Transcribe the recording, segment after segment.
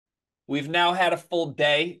We've now had a full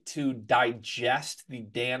day to digest the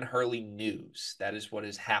Dan Hurley news. That is what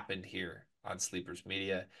has happened here on Sleepers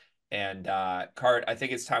Media. And Cart, I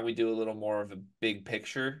think it's time we do a little more of a big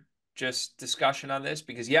picture just discussion on this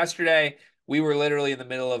because yesterday we were literally in the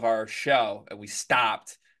middle of our show and we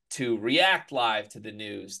stopped to react live to the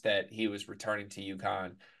news that he was returning to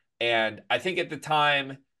UConn. And I think at the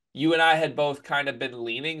time, you and I had both kind of been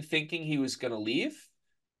leaning, thinking he was going to leave.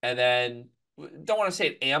 And then don't want to say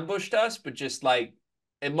it ambushed us, but just like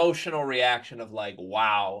emotional reaction of like,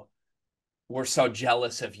 wow, we're so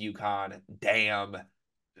jealous of UConn. Damn,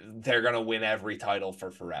 they're going to win every title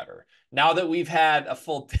for forever. Now that we've had a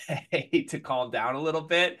full day to calm down a little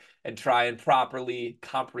bit and try and properly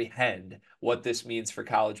comprehend what this means for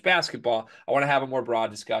college basketball, I want to have a more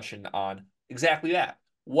broad discussion on exactly that.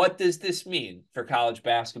 What does this mean for college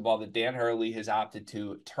basketball that Dan Hurley has opted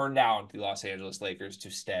to turn down the Los Angeles Lakers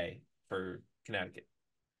to stay for Connecticut?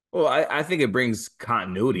 Well, I think it brings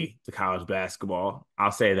continuity to college basketball.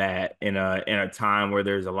 I'll say that in a time where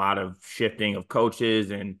there's a lot of shifting of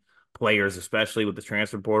coaches and players, especially with the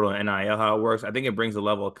transfer portal and NIL, how it works. I think it brings a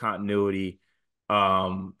level of continuity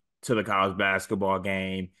to the college basketball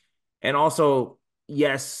game. And also,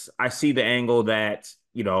 yes, I see the angle that,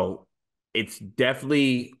 it's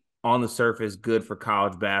definitely on the surface good for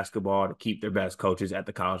college basketball to keep their best coaches at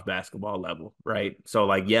the college basketball level, right? So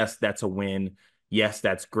like, yes, that's a win. Yes,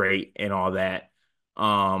 that's great and all that.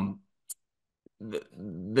 Um,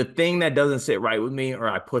 the thing that doesn't sit right with me or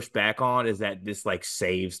I push back on is that this like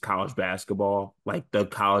saves college basketball. Like the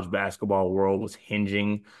college basketball world was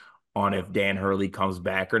hinging on if Dan Hurley comes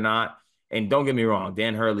back or not. And don't get me wrong,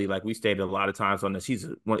 Dan Hurley, like we stated a lot of times on this, he's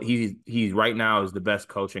right now is the best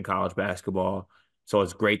coach in college basketball. So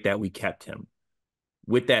it's great that we kept him.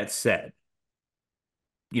 With that said,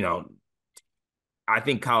 you know, I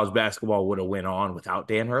think college basketball would have went on without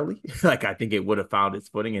Dan Hurley. Like I think it would have found its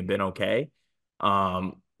footing and been okay.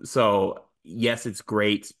 So yes, it's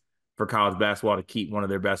great for college basketball to keep one of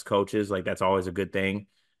their best coaches. Like that's always a good thing.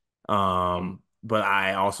 But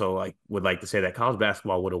I also like would like to say that college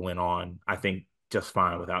basketball would have went on, I think, just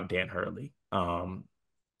fine without Dan Hurley. In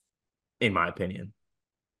my opinion.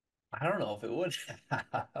 I don't know if it would.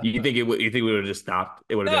 You think we would have just stopped?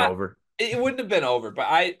 It would have been No, over. it wouldn't have been over, but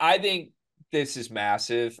I think this is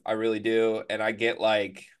massive. I really do. And I get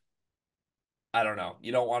like, I don't know.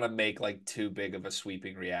 You don't want to make like too big of a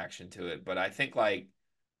sweeping reaction to it, but I think like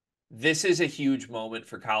this is a huge moment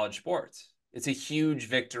for college sports. It's a huge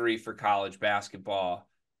victory for college basketball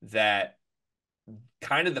that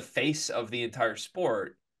kind of the face of the entire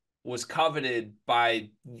sport was coveted by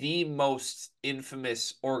the most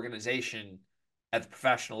infamous organization at the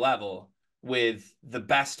professional level with the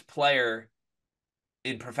best player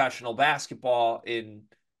in professional basketball in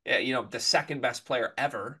the second best player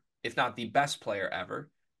ever, if not the best player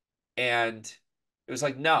ever. And it was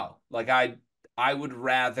like, no, like I would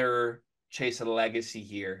rather chase a legacy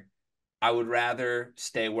here. I would rather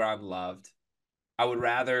stay where I'm loved.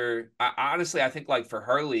 Honestly, I think like for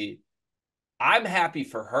Hurley, I'm happy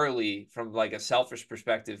for Hurley from like a selfish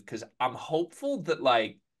perspective because I'm hopeful that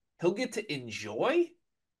like he'll get to enjoy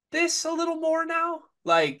this a little more now.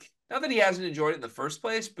 Like, not that he hasn't enjoyed it in the first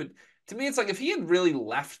place, but to me, it's like if he had really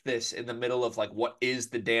left this in the middle of like what is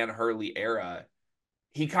the Dan Hurley era,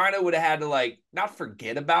 he kind of would have had to like not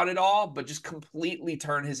forget about it all, but just completely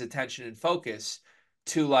turn his attention and focus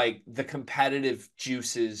to like the competitive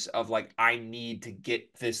juices of like I need to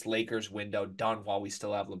get this Lakers window done while we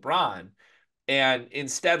still have LeBron. And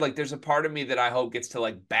instead, like there's a part of me that I hope gets to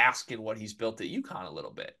like bask in what he's built at UConn a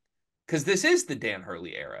little bit. Because this is the Dan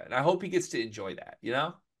Hurley era, and I hope he gets to enjoy that, you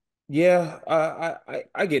know? Yeah,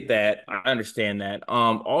 I get that. I understand that.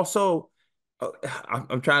 Also,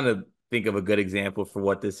 I'm trying to think of a good example for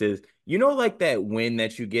what this is. Like that win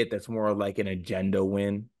that you get that's more like an agenda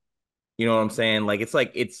win. You know what I'm saying? Like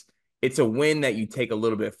it's a win that you take a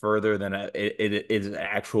little bit further than it is an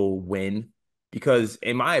actual win. Because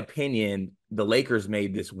in my opinion, the Lakers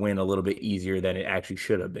made this win a little bit easier than it actually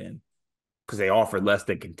should have been because they offered less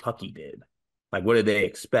than Kentucky did. Like, what did they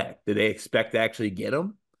expect? Did they expect to actually get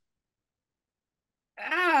them?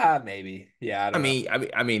 Maybe. Yeah, I don't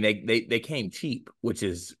know. They came cheap, which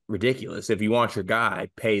is ridiculous. If you want your guy,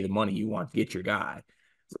 pay the money you want to get your guy.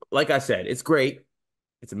 Like I said, it's great.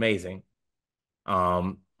 It's amazing.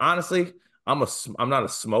 Honestly, I'm not a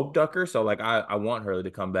smoke ducker, so like I want Hurley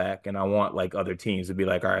to come back, and I want like other teams to be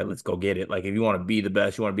like, all right, let's go get it. Like if you want to be the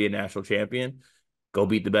best, you want to be a national champion, go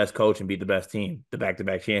beat the best coach and beat the best team, the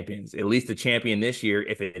back-to-back champions. At least the champion this year,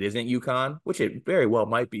 if it isn't UConn, which it very well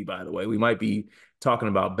might be, by the way. We might be talking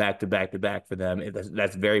about back-to-back-to-back for them.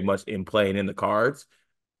 That's very much in play and in the cards.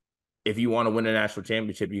 if you want to win a national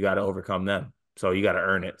championship, you got to overcome them. So you got to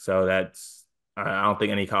earn it. So I don't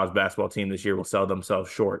think any college basketball team this year will sell themselves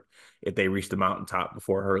short if they reach the mountaintop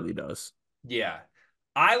before Hurley does. Yeah.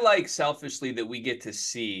 I like selfishly that we get to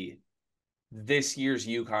see this year's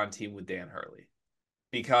UConn team with Dan Hurley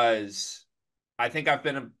because I think I've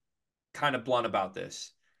been kind of blunt about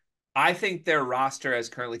this. I think their roster as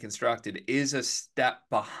currently constructed is a step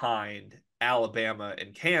behind Alabama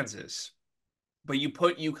and Kansas, but you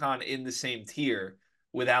put UConn in the same tier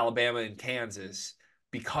with Alabama and Kansas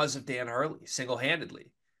because of Dan Hurley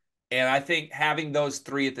single-handedly. And I think having those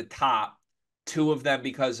three at the top, two of them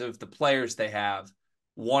because of the players they have,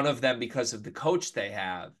 one of them because of the coach they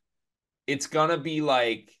have, it's gonna be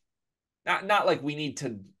like not like we need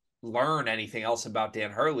to learn anything else about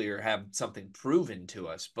Dan Hurley or have something proven to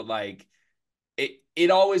us, but like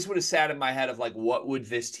it always would have sat in my head of like what would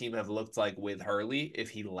this team have looked like with Hurley if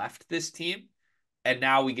he left this team, and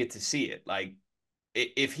now we get to see it. Like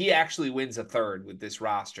if he actually wins a third with this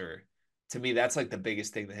roster, to me that's like the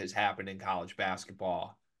biggest thing that has happened in college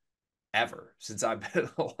basketball ever since I've been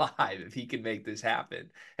alive. If he can make this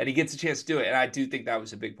happen and he gets a chance to do it, and I do think that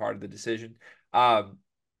was a big part of the decision. Um,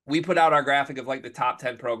 we put out our graphic of like the top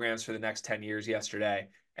 10 programs for the next 10 years yesterday,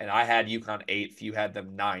 and I had UConn eighth, you had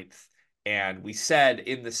them ninth. And we said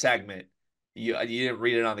in the segment, you didn't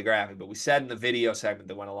read it on the graphic, but we said in the video segment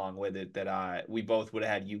that went along with it that we both would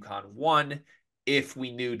have had UConn one if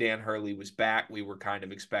we knew Dan Hurley was back. We were kind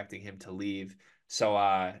of expecting him to leave. So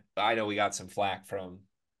I know we got some flack from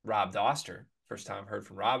Rob Doster. First time heard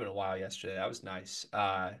from Rob in a while yesterday. That was nice.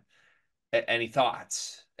 Any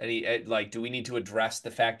thoughts? Any like, do we need to address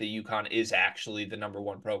the fact that UConn is actually the number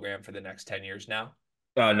one program for the next 10 years now?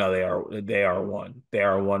 No, they are one. They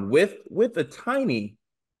are one with a tiny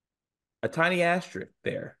asterisk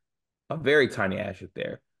there. A very tiny asterisk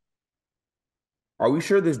there. Are we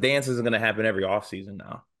sure this dance isn't going to happen every offseason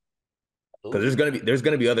now? Because Ooh. there's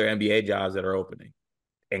gonna be other NBA jobs that are opening,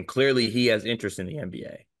 and clearly he has interest in the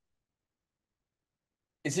NBA.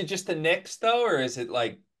 Is it just the Knicks though, or is it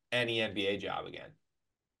like any NBA job again?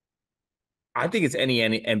 I think it's any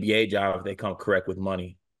NBA job if they come correct with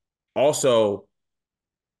money. Also,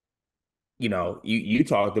 you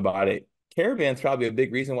talked about it. Caravan's probably a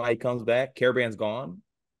big reason why he comes back. Caravan's gone.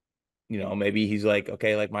 Maybe he's like,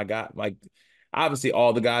 okay, like my guy, like obviously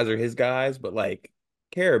all the guys are his guys, but like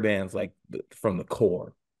Caravan's like from the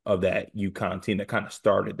core of that UConn team that kind of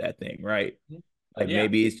started that thing, right? Like Yeah,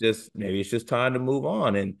 maybe it's just time to move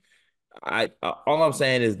on. And all I'm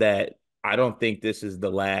saying is that I don't think this is the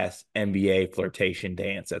last NBA flirtation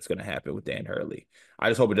dance that's going to happen with Dan Hurley. I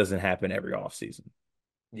just hope it doesn't happen every offseason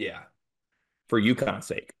yeah. for UConn's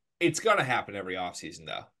sake. It's gonna happen every offseason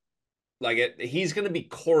though. Like he's gonna be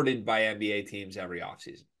courted by NBA teams every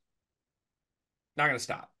offseason. Not gonna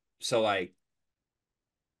stop. So like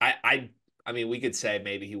I I I mean we could say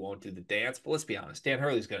maybe he won't do the dance, but let's be honest, Dan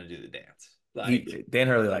Hurley's gonna do the dance. Like Dan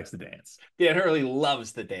Hurley likes to dance. Dan Hurley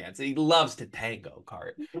loves the dance. He loves to tango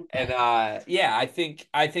cart. And yeah, I think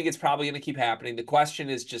it's probably gonna keep happening. The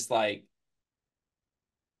question is just like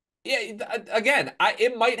yeah, again,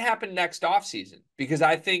 it might happen next offseason because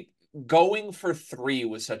I think going for three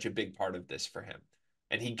was such a big part of this for him.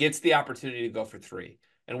 And he gets the opportunity to go for three.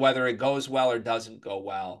 And whether it goes well or doesn't go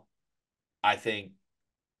well, I think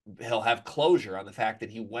he'll have closure on the fact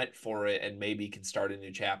that he went for it and maybe can start a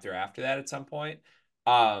new chapter after that at some point.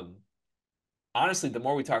 Um, Honestly, the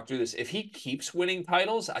more we talk through this, if he keeps winning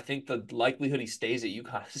titles, I think the likelihood he stays at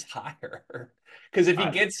UConn is higher. Because if he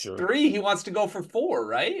gets Sure. three, he wants to go for four,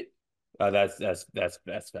 right? That's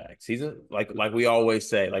facts. He's like we always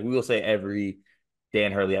say, like we will say every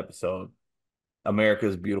Dan Hurley episode,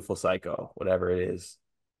 America's beautiful psycho, whatever it is,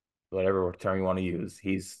 whatever term you want to use.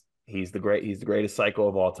 He's the greatest psycho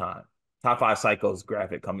of all time. Top five psychos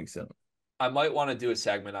graphic coming soon. I might want to do a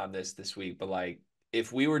segment on this week, but like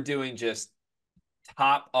if we were doing just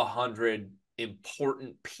top 100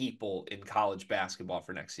 important people in college basketball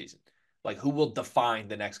for next season, like who will define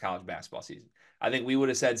the next college basketball season, I think we would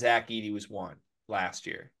have said Zach Edey was one last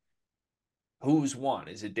year. Who's one?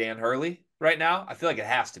 Is it Dan Hurley right now? I feel like it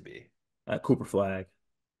has to be. Cooper Flag,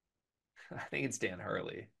 I think it's Dan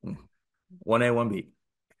Hurley. 1A, 1B.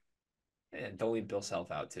 And don't leave Bill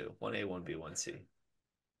Self out too. 1A, 1B, 1C.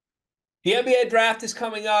 The NBA draft is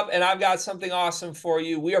coming up, and I've got something awesome for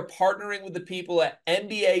you. We are partnering with the people at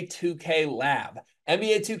NBA 2K Lab.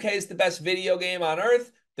 NBA 2K is the best video game on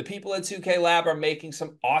earth. The people at 2K Lab are making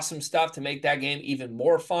some awesome stuff to make that game even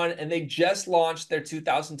more fun, and they just launched their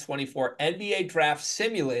 2024 NBA Draft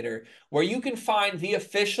Simulator, where you can find the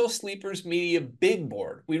official Sleepers Media big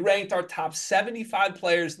board. We ranked our top 75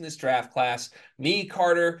 players in this draft class. Me,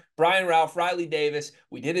 Carter, Brian Ralph, Riley Davis.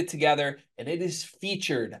 We did it together, and it is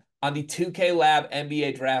featured on the 2K Lab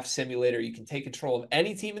NBA Draft Simulator. You can take control of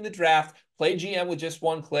any team in the draft, play GM with just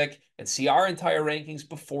one click, and see our entire rankings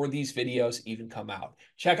before these videos even come out.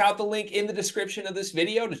 Check out the link in the description of this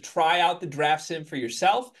video to try out the draft sim for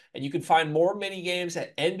yourself, and you can find more mini games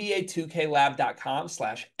at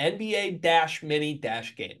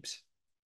nba2klab.com/nba-mini-games.